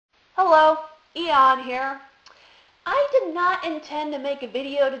Hello, Eon here. I did not intend to make a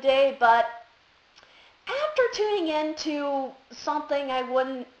video today, but after tuning into something I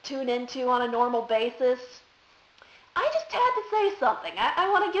wouldn't tune into on a normal basis, I just had to say something. I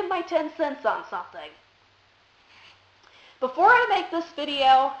want to give my 10 cents on something. Before I make this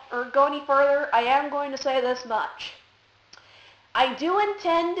video or go any further, I am going to say this much. I do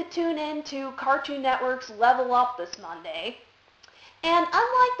intend to tune into Cartoon Network's Level Up this Monday. And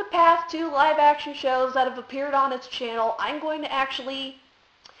unlike the past two live-action shows that have appeared on its channel, I'm going to actually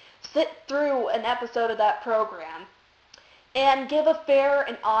sit through an episode of that program and give a fair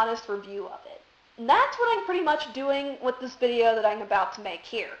and honest review of it. And that's what I'm pretty much doing with this video that I'm about to make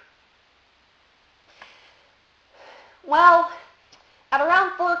here. Well, at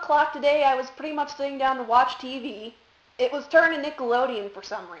around 4 o'clock today, I was pretty much sitting down to watch TV. It was turned to Nickelodeon for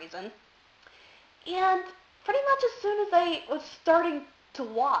some reason. And pretty much as soon as I was starting to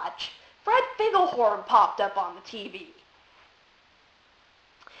watch, Fred Figglehorn popped up on the TV.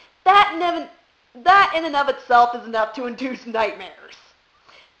 That in and of itself is enough to induce nightmares.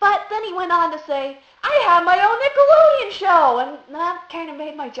 But then he went on to say, I have my own Nickelodeon show, and that kind of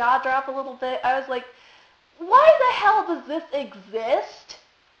made my jaw drop a little bit. I was like, why the hell does this exist?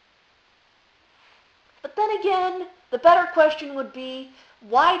 But then again, the better question would be,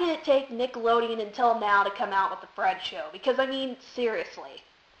 why did it take Nickelodeon until now to come out with the Fred show? Because, I mean, seriously.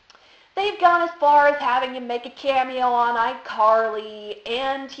 They've gone as far as having him make a cameo on iCarly,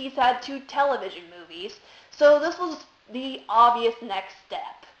 and he's had 2 television movies, so this was the obvious next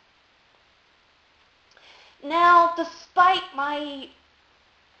step. Now, despite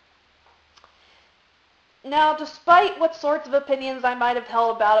what sorts of opinions I might have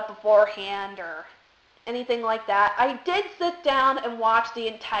held about it beforehand, or anything like that, I did sit down and watch the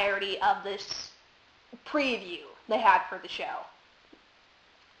entirety of this preview they had for the show.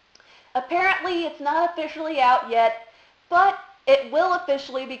 Apparently, it's not officially out yet, but it will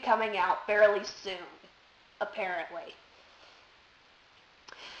officially be coming out fairly soon, apparently.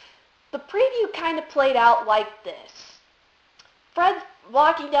 The preview kind of played out like this. Fred's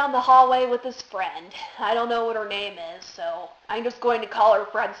walking down the hallway with his friend. I don't know what her name is, so I'm just going to call her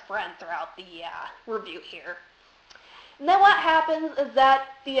Fred's friend throughout the review here. And then what happens is that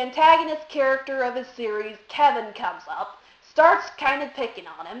the antagonist character of his series, Kevin, comes up, starts kind of picking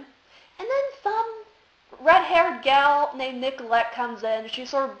on him, and then some red-haired gal named Nicolette comes in. She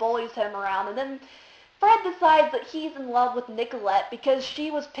sort of bullies him around, and then Fred decides that he's in love with Nicolette because she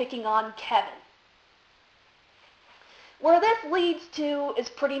was picking on Kevin. Where this leads to is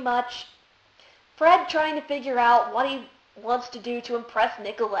pretty much Fred trying to figure out what he wants to do to impress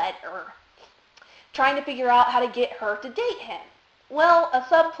Nicolette, or trying to figure out how to get her to date him. Well, a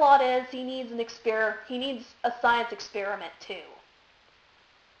subplot is he needs a science experiment too.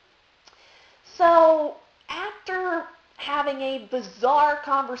 So, after having a bizarre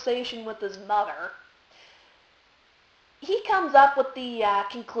conversation with his mother, he comes up with the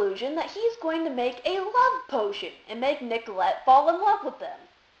conclusion that he's going to make a love potion and make Nicolette fall in love with him.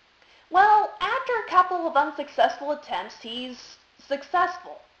 Well, after a couple of unsuccessful attempts, he's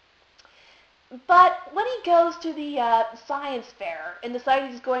successful. But when he goes to the science fair and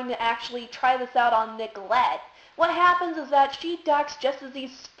decides he's going to actually try this out on Nicolette, what happens is that she ducks just as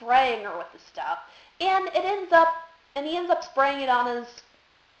he's spraying her with the stuff, and he ends up spraying it on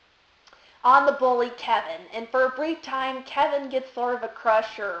the bully Kevin, and for a brief time, Kevin gets sort of a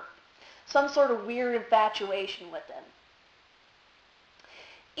crush or some sort of weird infatuation with him.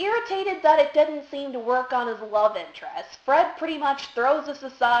 Irritated that it didn't seem to work on his love interest, Fred pretty much throws this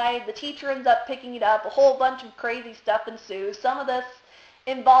aside. The teacher ends up picking it up. A whole bunch of crazy stuff ensues. Some of this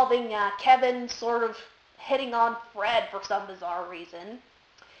involving Kevin sort of hitting on Fred for some bizarre reason.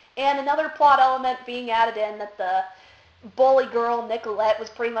 And another plot element being added in that the bully girl, Nicolette, was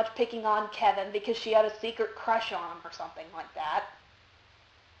pretty much picking on Kevin because she had a secret crush on him or something like that.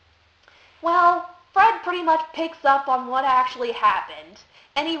 Well, Fred pretty much picks up on what actually happened,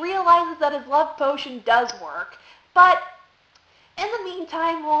 and he realizes that his love potion does work, but in the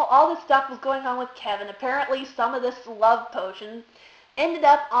meantime, while all this stuff was going on with Kevin, apparently some of this love potion ended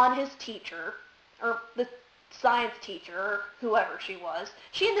up on his teacher, or the science teacher, or whoever she was.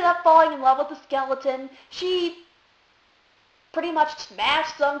 She ended up falling in love with the skeleton. She pretty much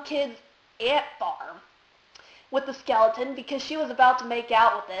smashed some kid's ant farm with the skeleton because she was about to make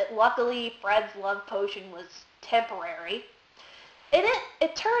out with it. Luckily, Fred's love potion was temporary. And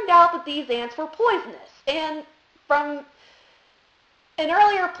it turned out that these ants were poisonous. And from an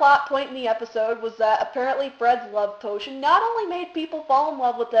earlier plot point in the episode was that apparently Fred's love potion not only made people fall in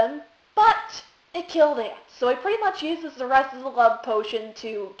love with him, but it killed ants. So he pretty much uses the rest of the love potion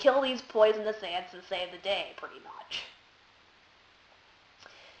to kill these poisonous ants and save the day, pretty much.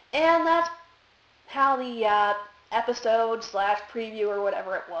 And that's how the episode slash preview or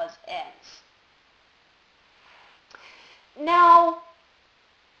whatever it was ends. Now,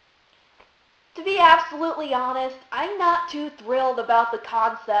 to be absolutely honest, I'm not too thrilled about the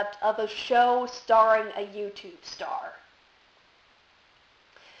concept of a show starring a YouTube star.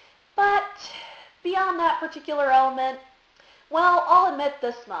 But beyond that particular element, well, I'll admit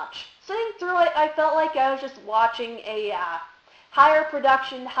this much. Sitting through it, I felt like I was just watching a higher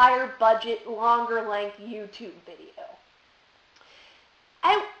production, higher budget, longer length YouTube video.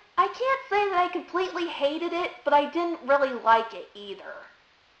 I can't say that I completely hated it, but I didn't really like it either.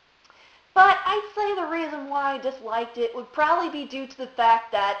 But I'd say the reason why I disliked it would probably be due to the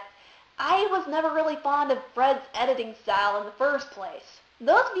fact that I was never really fond of Fred's editing style in the first place.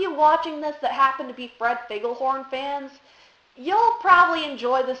 Those of you watching this that happen to be Fred Figglehorn fans, you'll probably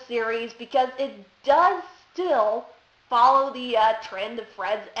enjoy the series because it does still follow the trend of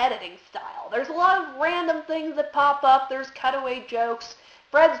Fred's editing style. There's a lot of random things that pop up, there's cutaway jokes,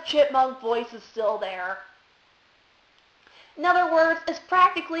 Fred's chipmunk voice is still there. In other words, it's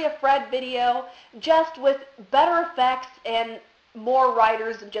practically a Fred video, just with better effects and more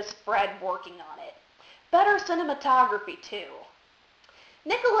writers than just Fred working on it. Better cinematography, too.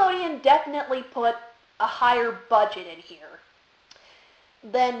 Nickelodeon definitely put a higher budget in here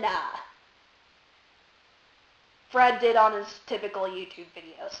than Fred did on his typical YouTube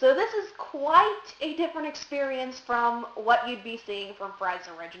videos. So this is quite a different experience from what you'd be seeing from Fred's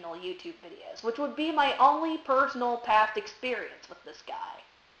original YouTube videos, which would be my only personal past experience with this guy.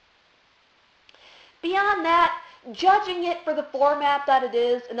 Beyond that, judging it for the format that it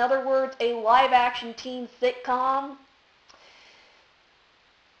is, in other words, a live-action teen sitcom,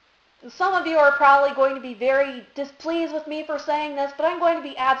 some of you are probably going to be very displeased with me for saying this, but I'm going to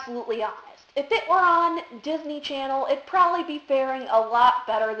be absolutely honest. If it were on Disney Channel, it'd probably be faring a lot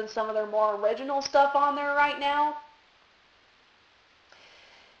better than some of their more original stuff on there right now.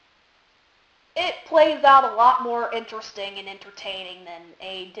 It plays out a lot more interesting and entertaining than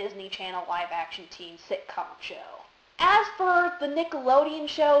a Disney Channel live-action teen sitcom show. As for the Nickelodeon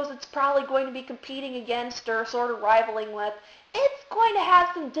shows it's probably going to be competing against or sort of rivaling with, it's going to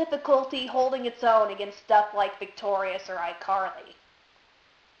have some difficulty holding its own against stuff like Victorious or iCarly.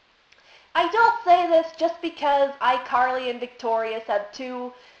 I don't say this just because iCarly and Victorious have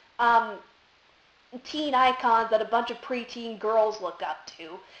two teen icons that a bunch of preteen girls look up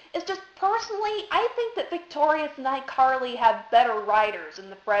to. It's just personally, I think that Victorious and iCarly have better writers than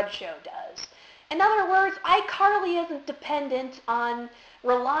the Fred show does. In other words, iCarly isn't dependent on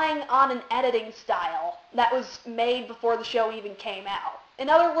relying on an editing style that was made before the show even came out. In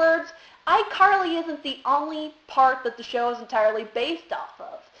other words, iCarly isn't the only part that the show is entirely based off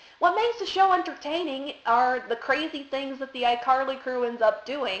of. What makes the show entertaining are the crazy things that the iCarly crew ends up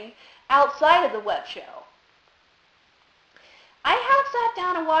doing outside of the web show. I have sat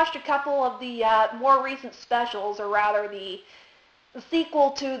down and watched a couple of the more recent specials, or rather the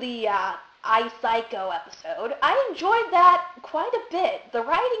sequel to the iPsycho episode. I enjoyed that quite a bit. The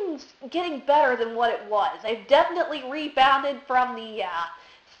writing's getting better than what it was. They've definitely rebounded from the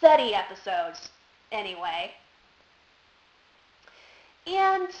SETI episodes, anyway.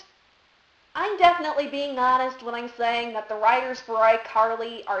 And I'm definitely being honest when I'm saying that the writers for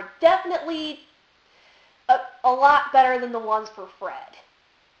iCarly are definitely a lot better than the ones for Fred.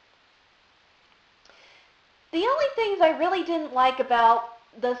 The only things I really didn't like about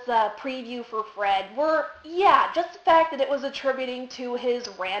this preview for Fred were, just the fact that it was attributing to his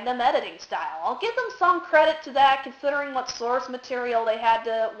random editing style. I'll give them some credit to that considering what source material they had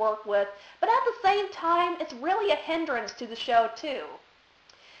to work with, but at the same time, it's really a hindrance to the show too.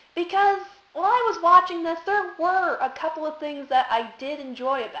 Because while I was watching this, there were a couple of things that I did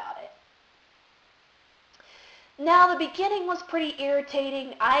enjoy about it. Now, the beginning was pretty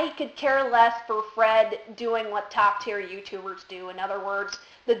irritating. I could care less for Fred doing what top-tier YouTubers do, in other words,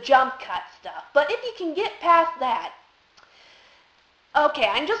 the jump cut stuff. But if you can get past that, okay,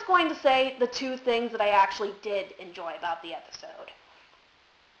 I'm just going to say the two things that I actually did enjoy about the episode.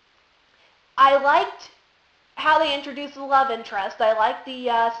 I liked how they introduced the love interest. I liked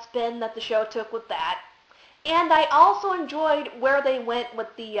the spin that the show took with that. And I also enjoyed where they went with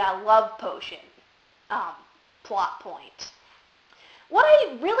the love potion plot point. What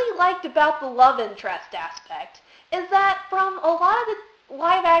I really liked about the love interest aspect is that from a lot of the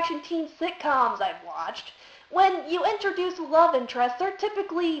live-action teen sitcoms I've watched, when you introduce a love interest, they're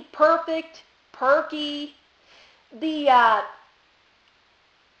typically perfect, perky, the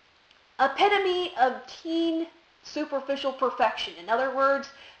epitome of teen superficial perfection. In other words,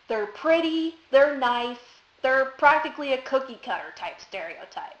 they're pretty, they're nice, they're practically a cookie cutter type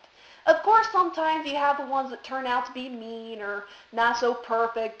stereotype. Of course, sometimes you have the ones that turn out to be mean or not so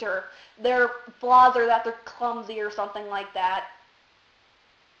perfect, or their flaws are that they're clumsy or something like that.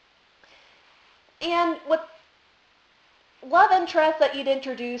 And with love interests that you'd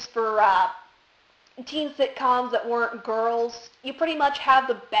introduce for teen sitcoms that weren't girls, you pretty much have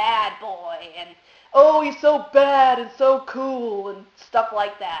the bad boy and, oh, he's so bad and so cool and stuff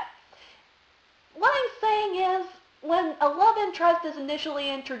like that. What I'm saying is, when a love interest is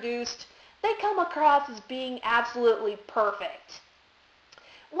initially introduced, they come across as being absolutely perfect.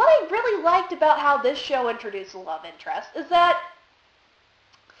 What I really liked about how this show introduced a love interest is that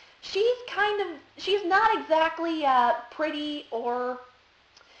she's not exactly pretty or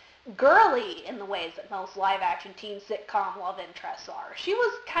girly in the ways that most live-action teen sitcom love interests are. She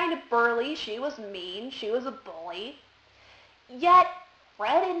was kind of burly, she was mean, she was a bully, yet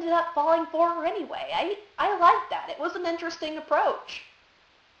Fred ended up falling for her anyway. I liked that. It was an interesting approach.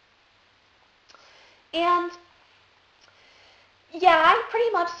 And yeah, I'm pretty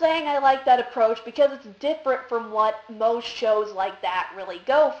much saying I like that approach because it's different from what most shows like that really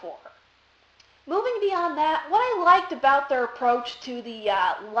go for. Moving beyond that, what I liked about their approach to the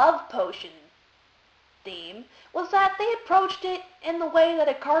love potion theme was that they approached it in the way that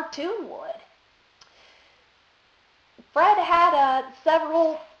a cartoon would. Fred had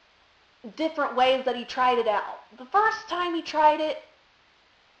several different ways that he tried it out. The first time he tried it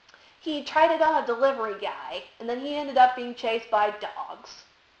on a delivery guy, and then he ended up being chased by dogs.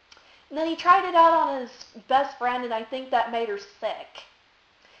 And then he tried it out on his best friend, and I think that made her sick.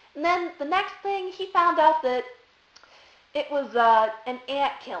 And then the next thing, he found out that it was an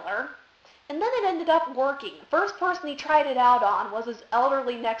ant killer, and then it ended up working. The first person he tried it out on was his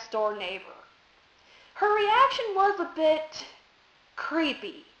elderly next-door neighbor. Her reaction was a bit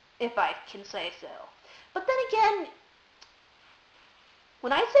creepy, if I can say so. But then again,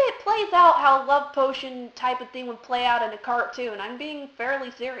 when I say it plays out how a love potion type of thing would play out in a cartoon, I'm being fairly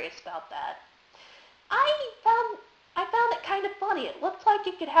serious about that. I found it kind of funny. It looked like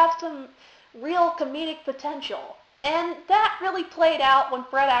it could have some real comedic potential. And that really played out when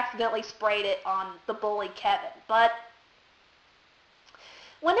Fred accidentally sprayed it on the bully Kevin. But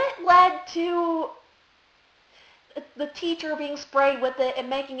when it led to the teacher being sprayed with it and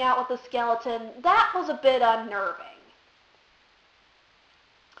making out with the skeleton, that was a bit unnerving.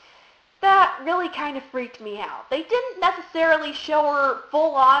 That really kind of freaked me out. They didn't necessarily show her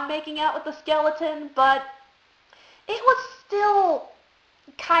full on making out with the skeleton, but it was still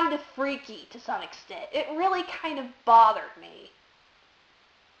kind of freaky to some extent. It really kind of bothered me.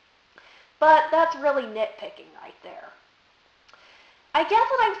 But that's really nitpicking right there. I guess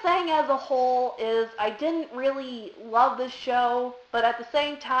what I'm saying as a whole is I didn't really love this show, but at the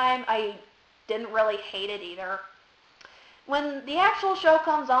same time, I didn't really hate it either. When the actual show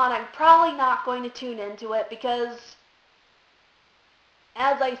comes on, I'm probably not going to tune into it because,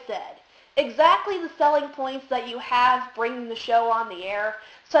 as I said, exactly the selling points that you have bringing the show on the air,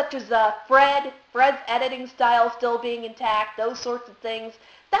 such as Fred's editing style still being intact, those sorts of things,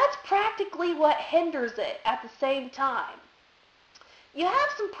 that's practically what hinders it at the same time. You have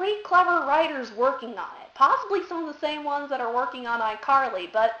some pretty clever writers working on it, possibly some of the same ones that are working on iCarly,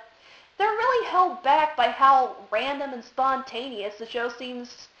 but they're really held back by how random and spontaneous the show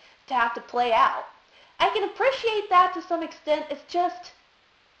seems to have to play out. I can appreciate that to some extent. It's just,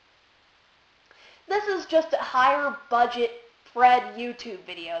 this is just a higher budget Fred YouTube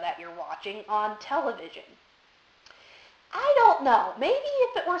video that you're watching on television. I don't know. Maybe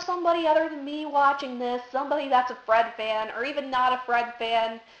if it were somebody other than me watching this, somebody that's a Fred fan, or even not a Fred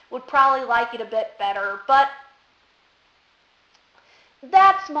fan, would probably like it a bit better, but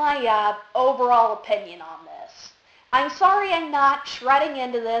that's my overall opinion on this. I'm sorry I'm not shredding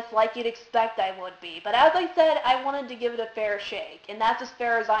into this like you'd expect I would be, but as I said, I wanted to give it a fair shake, and that's as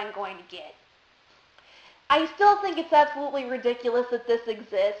fair as I'm going to get. I still think it's absolutely ridiculous that this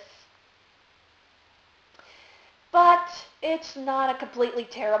exists, but it's not a completely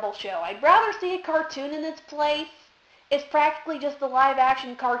terrible show. I'd rather see a cartoon in its place. It's practically just a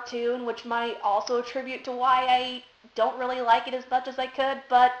live-action cartoon, which might also attribute to why I don't really like it as much as I could,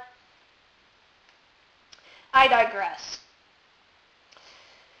 but I digress.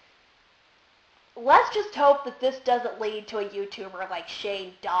 Let's just hope that this doesn't lead to a YouTuber like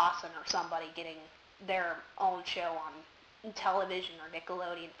Shane Dawson or somebody getting their own show on television, or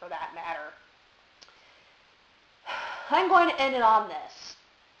Nickelodeon for that matter. I'm going to end it on this.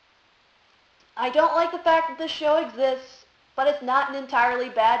 I don't like the fact that this show exists. but it's not an entirely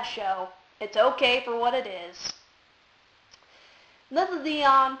bad show. It's okay for what it is. This is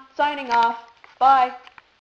Eon, signing off. Bye.